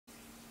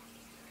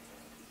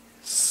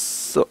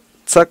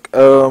Zack,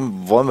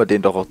 wollen wir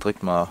den doch auch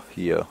direkt mal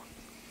hier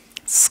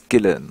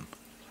skillen.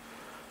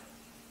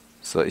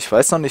 So, ich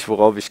weiß noch nicht,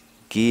 worauf ich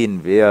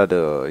gehen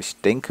werde. Ich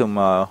denke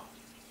mal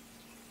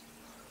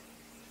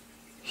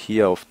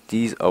hier auf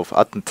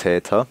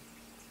Attentäter.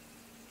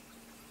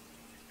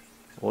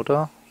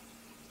 Oder?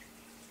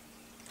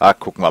 Ah,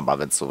 gucken wir mal,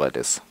 wenn es soweit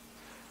ist.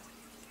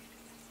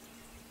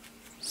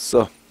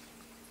 So.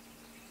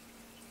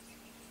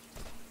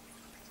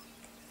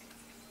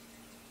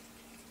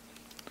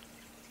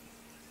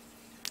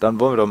 Dann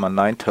wollen wir doch mal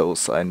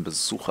Ninetoes einen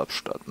Besuch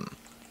abstatten.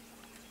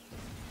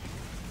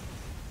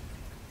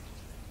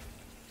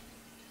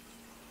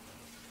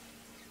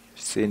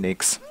 Ich sehe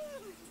nichts.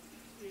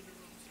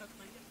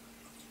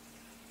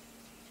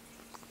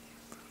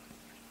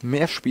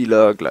 Mehr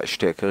Spieler gleich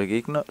stärkere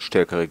Gegner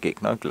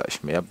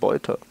gleich mehr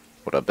Beute.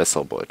 Oder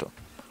bessere Beute.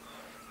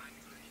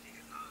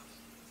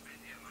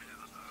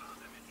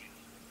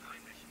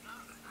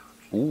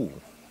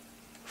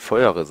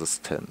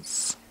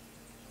 Feuerresistenz.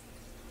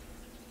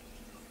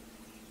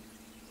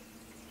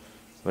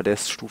 Aber der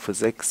ist Stufe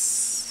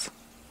 6.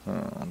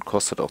 Und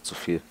kostet auch zu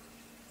viel.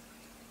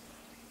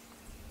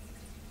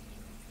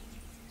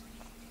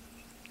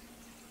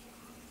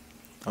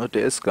 Aber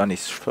der ist gar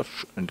nicht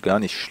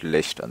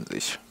schlecht an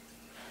sich.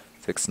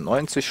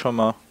 96 schon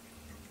mal.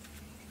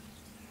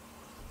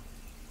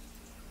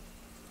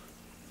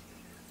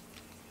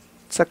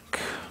 Zack.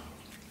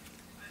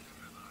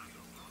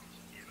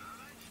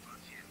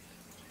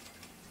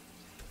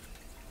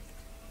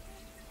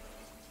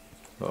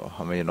 So,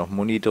 haben wir hier noch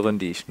Muni drin,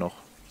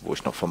 wo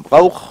ich noch von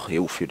brauche.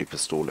 Jo, für die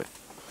Pistole.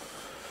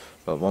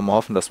 So, wollen wir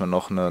hoffen, dass wir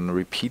noch einen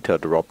Repeater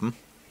droppen.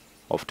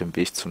 Auf dem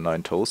Weg zu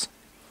Ninetoes.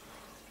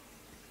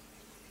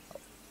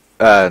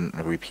 Ein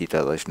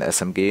Repeater, sag ich, eine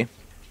SMG.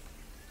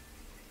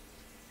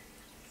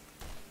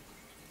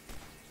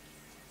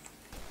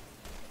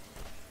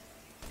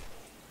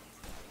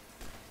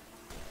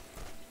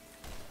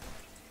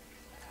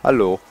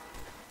 Hallo.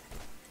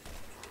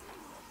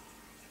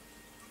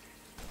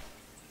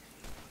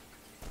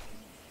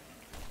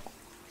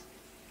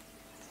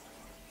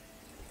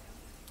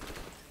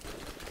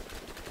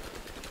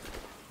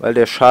 Weil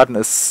der Schaden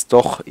ist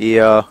doch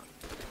eher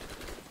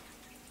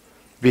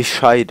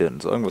bescheiden,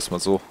 sagen wir es mal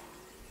so.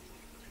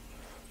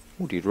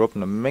 Die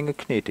droppen eine Menge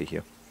Knete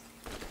hier.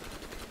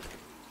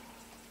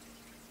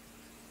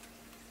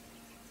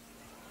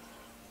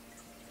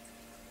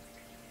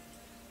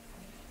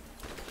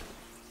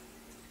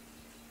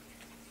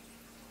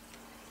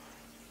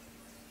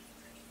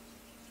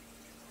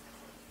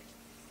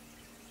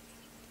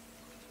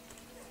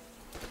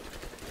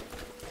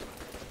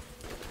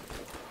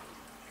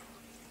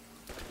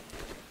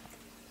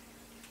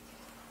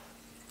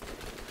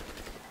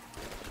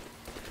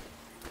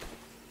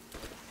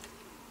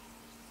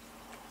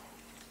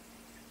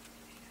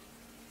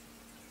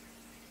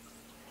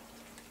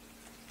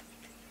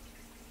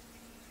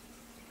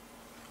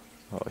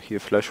 Hier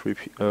Flash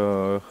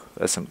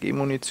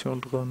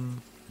SMG-Munition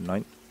drin.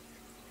 Nein.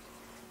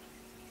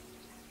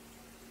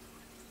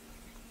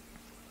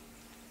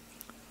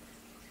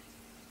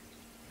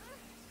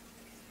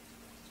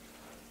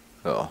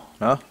 Ja,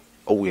 ne?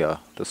 Oh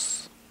ja,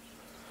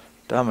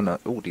 da haben wir eine.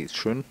 Oh, die ist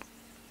schön.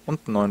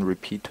 Und einen neuen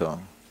Repeater.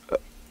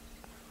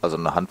 Also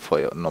eine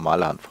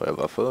normale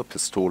Handfeuerwaffe,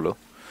 Pistole.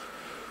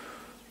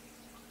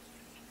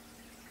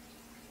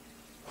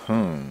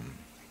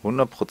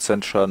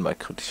 100% Schaden bei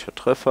kritischer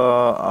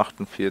Treffer,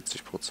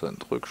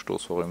 48%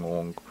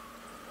 Rückstoßverringerung.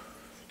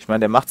 Ich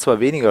meine, der macht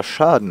zwar weniger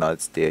Schaden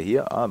als der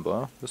hier,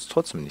 aber ist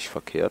trotzdem nicht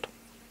verkehrt.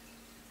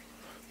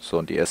 So,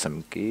 und die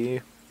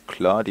SMG,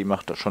 klar, die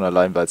macht das schon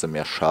allein, weil sie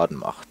mehr Schaden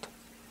macht.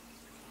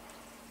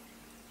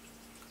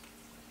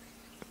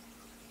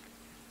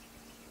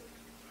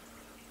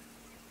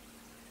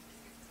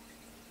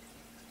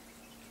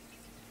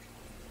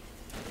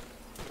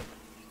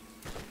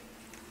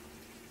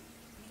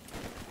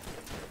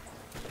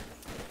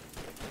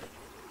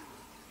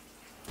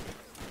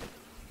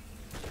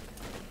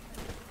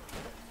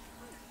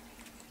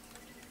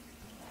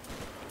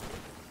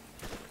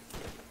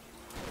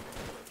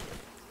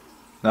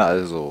 Na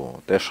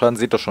also, der Schaden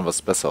sieht doch schon was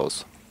besser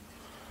aus.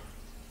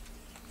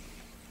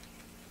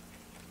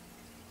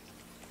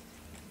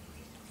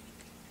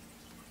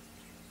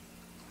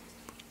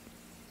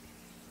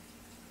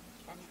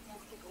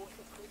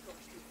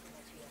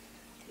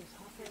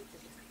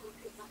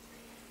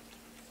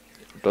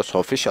 Das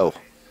hoffe ich auch.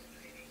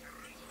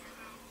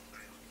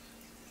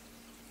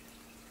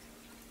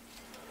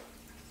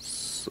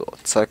 So,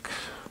 zack.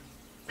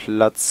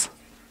 Platz.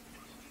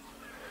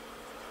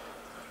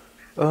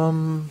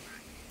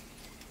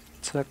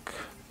 Zack,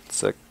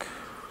 zack.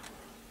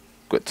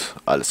 Gut,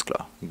 alles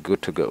klar.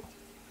 Good to go.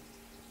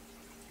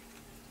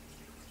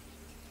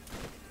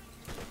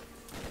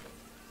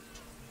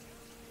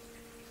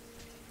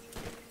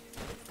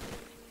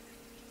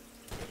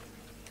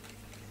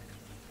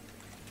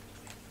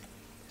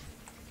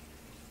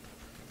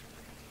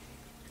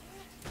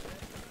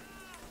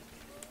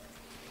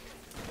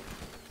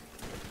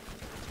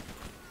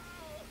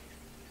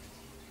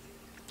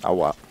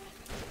 Aua.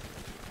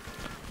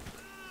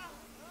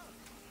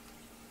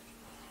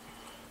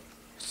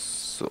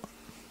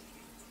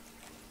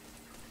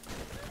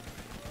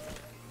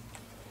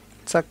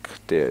 Zack,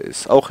 der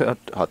ist auch,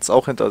 hat's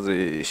auch hinter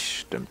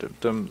sich. Dim, dim,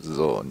 dim.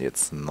 So, und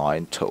jetzt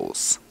 9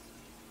 Toes.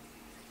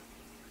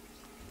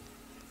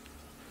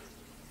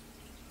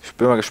 Ich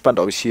bin mal gespannt,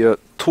 ob ich hier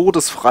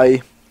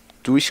todesfrei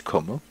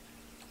durchkomme.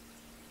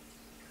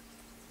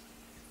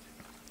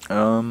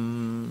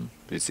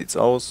 Wie sieht's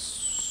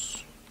aus?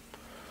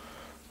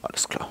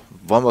 Alles klar.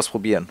 Wollen wir es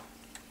probieren?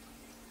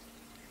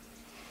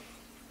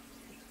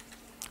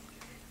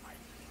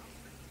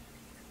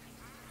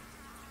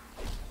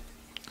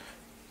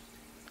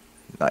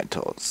 Nein,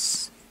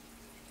 Toes.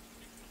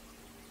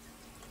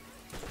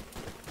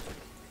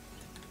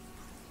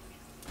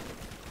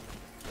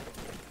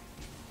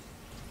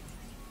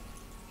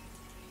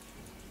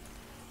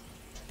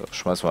 So,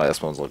 schmeißen wir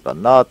erstmal unsere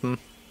Granaten.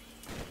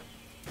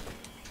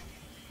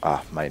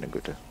 Ah, meine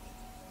Güte.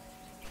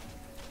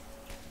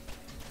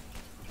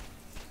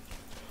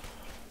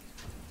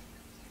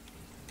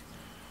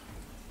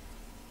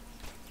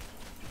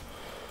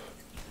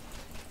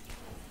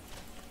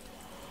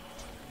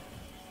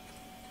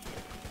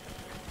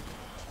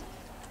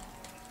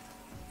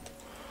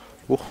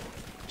 Huch,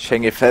 ich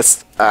hänge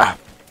fest. Ah.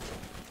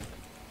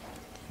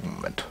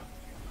 Moment.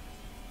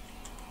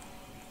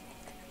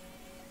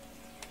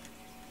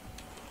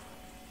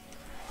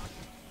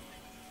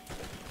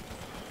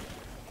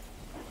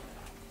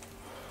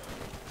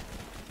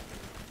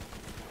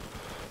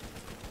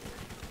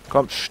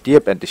 Komm,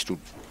 stirb endlich, du.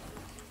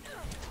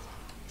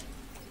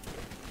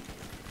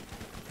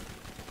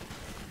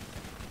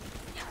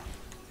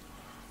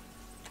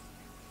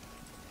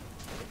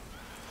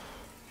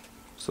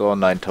 So,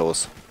 9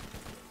 Toes.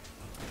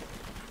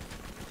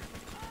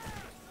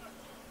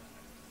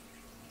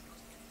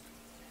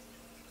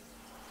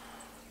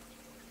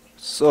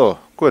 So,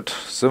 gut.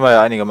 Sind wir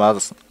ja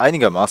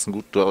einigermaßen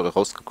gut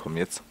rausgekommen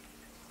jetzt.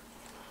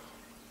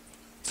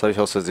 Jetzt habe ich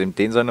aus Versehen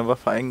den seine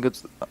Waffe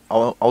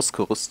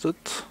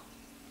ausgerüstet.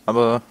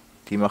 Aber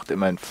die macht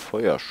immerhin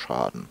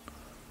Feuerschaden.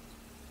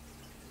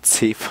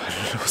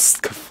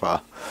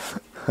 C-Verlustgefahr.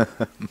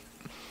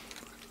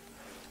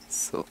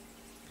 So.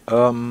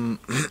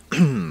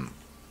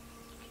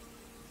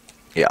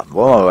 Ja,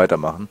 wollen wir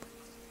weitermachen?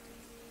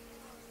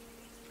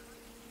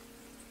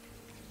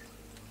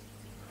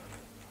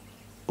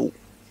 Oh.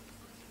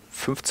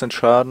 15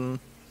 Schaden.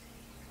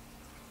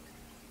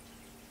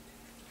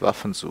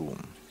 Waffenzoom.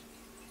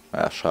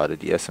 Ja, schade,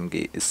 die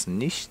SMG ist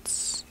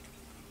nichts.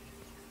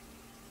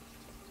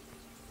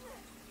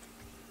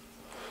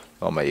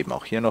 Wollen wir eben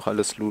auch hier noch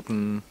alles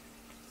looten.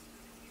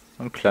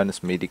 Ein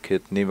kleines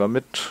Medikit nehmen wir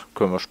mit.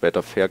 Können wir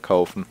später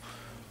verkaufen.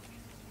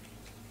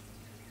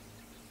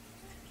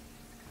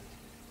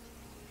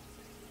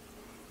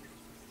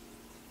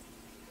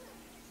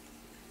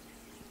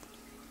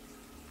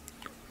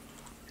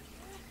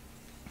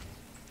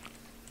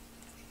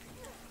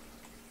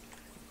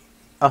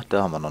 Ach,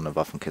 da haben wir noch eine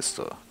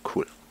Waffenkiste.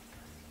 Cool.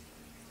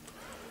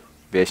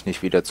 Wäre ich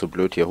nicht wieder zu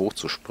blöd, hier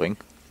hochzuspringen.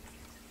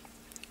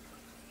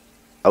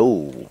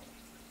 Oh.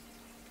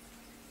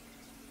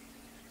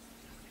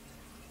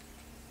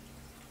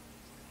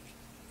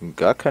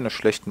 Gar keine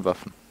schlechten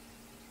Waffen.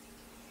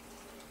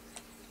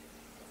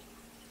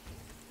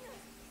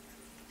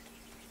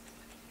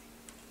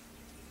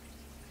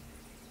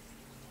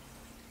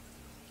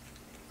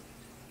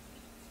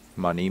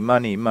 Money,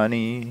 money,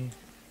 money.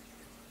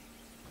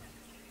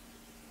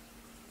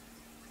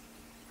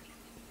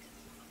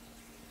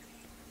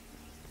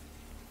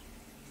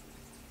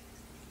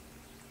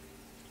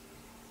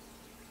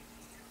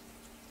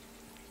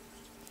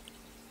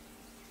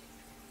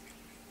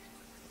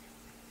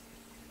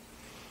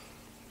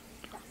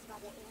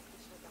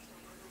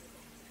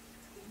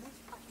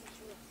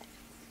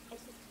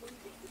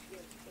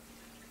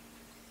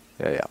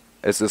 Ja, ja.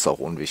 Es ist auch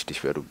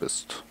unwichtig, wer du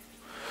bist.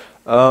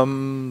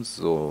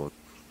 So.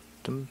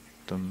 Dum,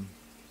 dum.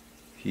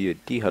 Hier,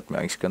 die hat mir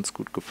eigentlich ganz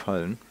gut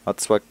gefallen. Hat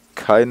zwar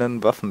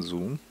keinen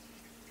Waffenzoom.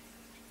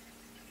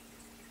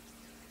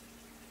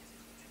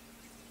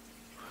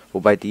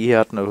 Wobei die hier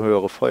hat eine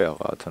höhere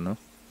Feuerrate, ne?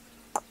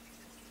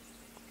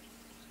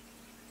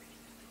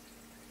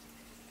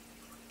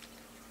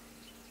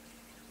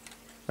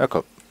 Ja,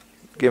 komm.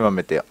 Gehen wir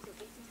mit der.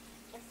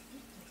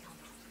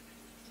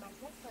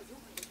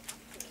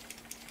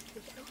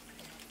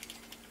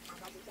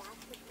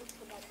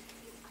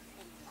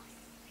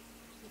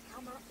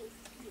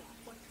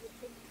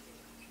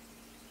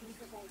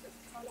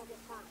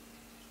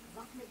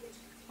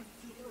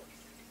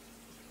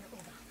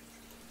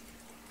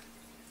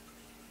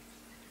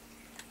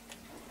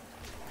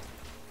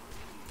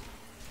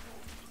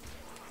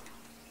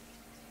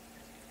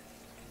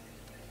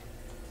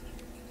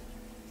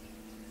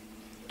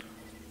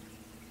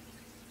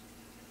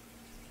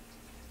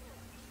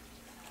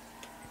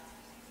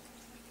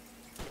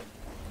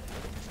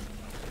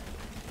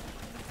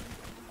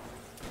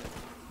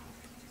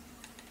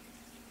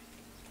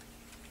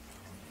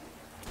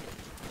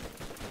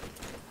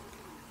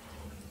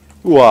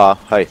 Uah,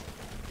 hi.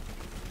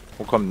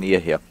 Wo kommt denn ihr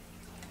her?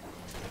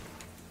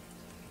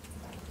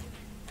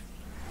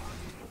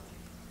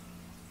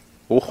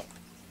 Hoch.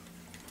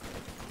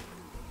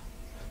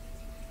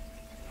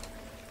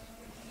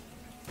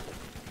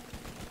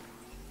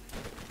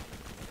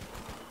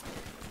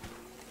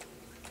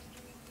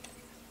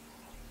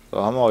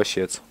 So, haben wir euch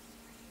jetzt.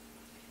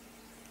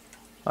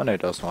 Ah ne,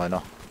 da ist noch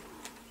einer.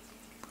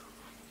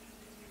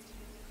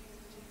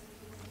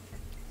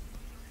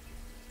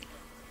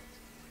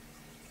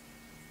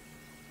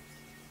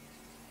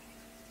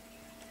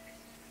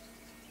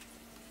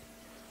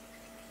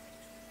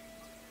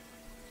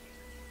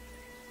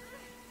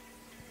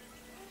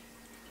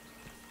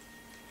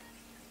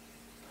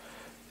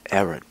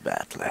 Arid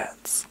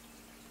Badlands.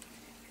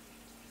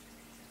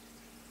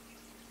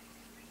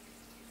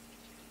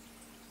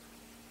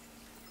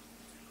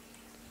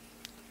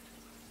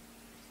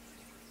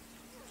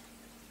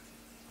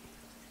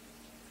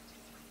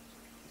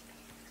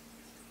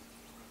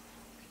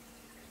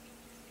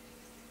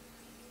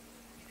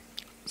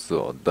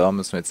 So, da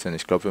müssen wir jetzt hin.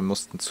 Ich glaube, wir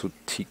mussten zu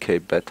TK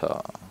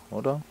Beta,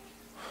 oder?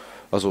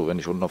 Also, wenn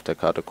ich unten auf der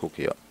Karte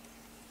gucke, ja.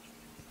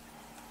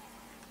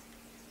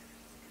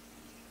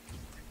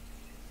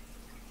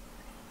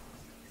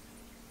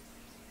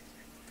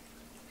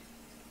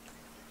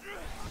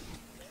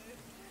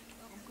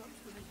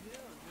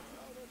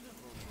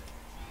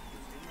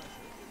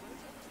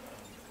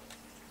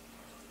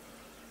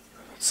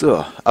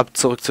 So, ab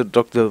zurück zu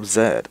Dr.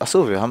 Z.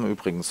 Achso, wir haben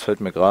übrigens, fällt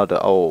mir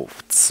gerade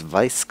auf,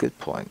 2 Skill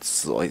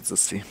Points. So, jetzt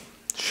ist die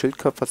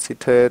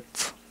Schildkapazität.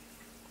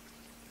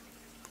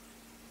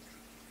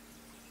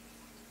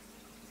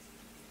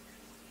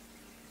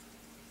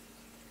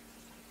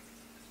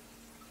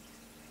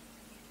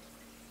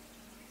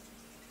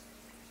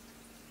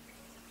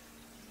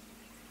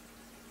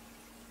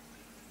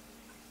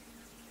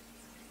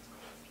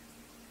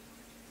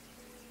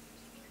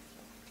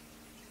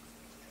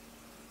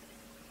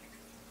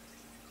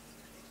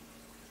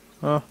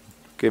 Ja,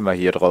 gehen wir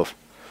hier drauf.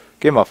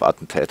 Gehen wir auf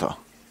Attentäter.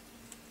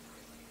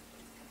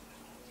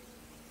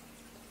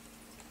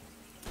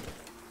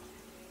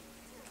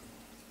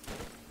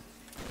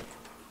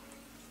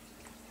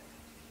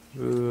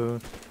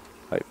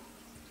 Hi.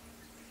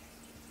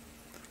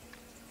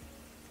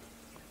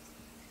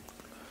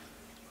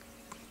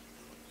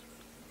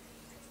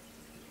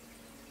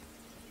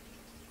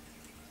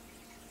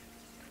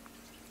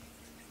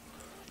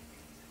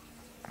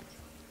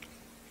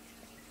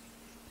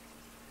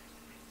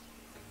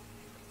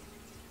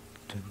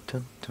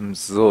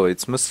 So,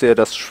 jetzt müsste ja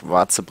das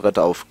schwarze Brett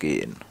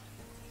aufgehen.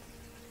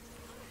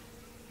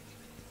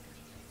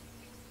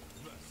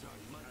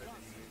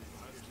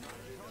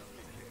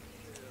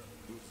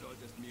 Du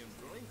solltest mir einen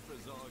Drink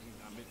besorgen,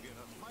 damit wir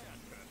das feiern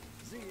können.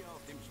 Sehe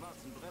auf dem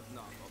schwarzen Brett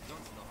nach, ob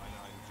sonst noch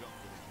einer einen Job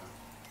für dich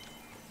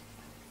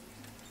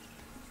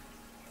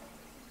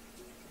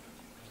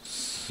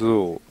hat.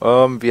 So,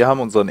 wir haben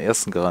unseren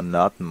ersten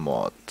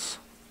Granatenmord.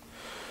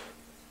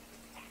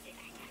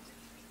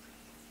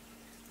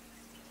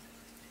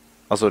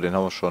 Achso, den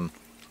haben wir schon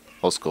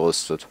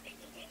ausgerüstet.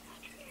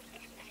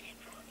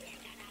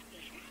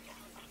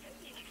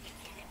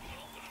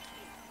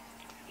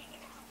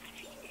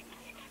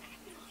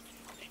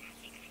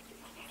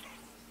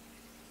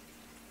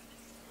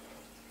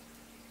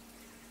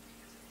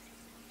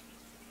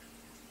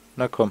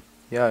 Na komm,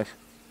 ja,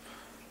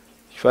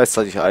 ich weiß,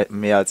 dass ich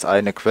mehr als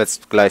eine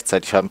Quest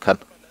gleichzeitig haben kann.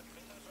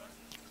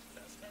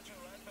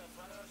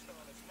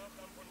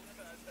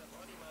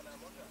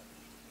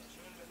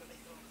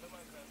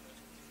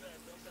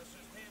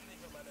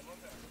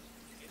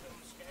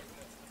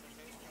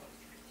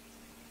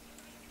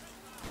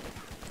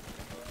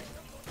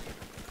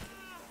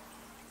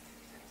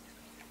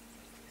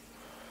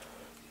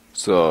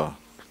 So,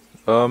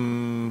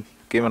 gehen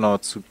wir noch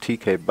zu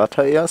TK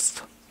Butter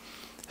erst.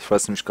 Ich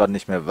weiß nämlich gerade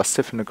nicht mehr, was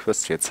der für eine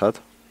Quest jetzt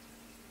hat.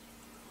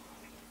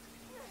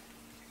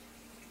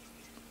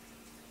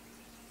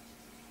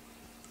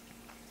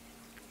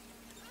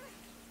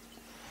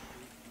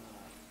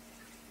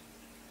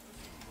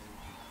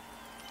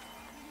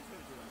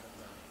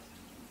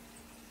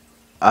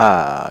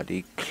 Ah,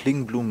 die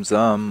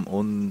Klingblumensamen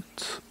und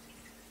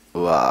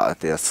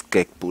der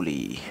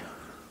Skekbully.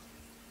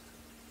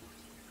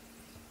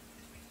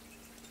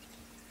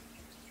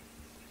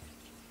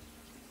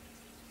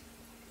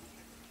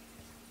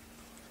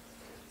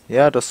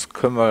 Ja, das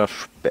können wir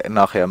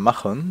nachher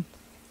machen.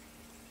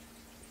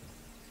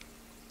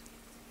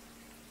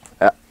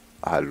 Ja,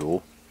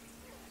 hallo.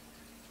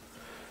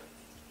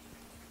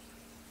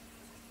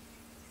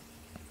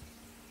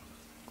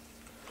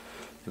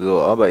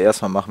 So, aber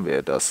erstmal machen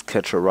wir das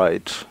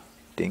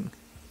Catch-a-Ride-Ding.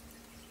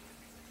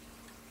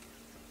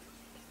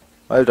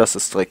 Weil das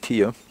ist direkt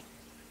hier.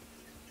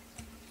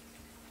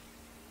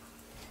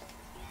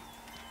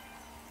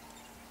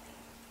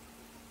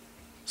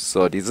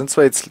 So, die sind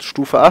zwar jetzt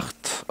Stufe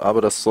 8, aber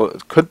das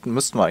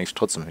müssten wir eigentlich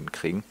trotzdem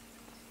hinkriegen.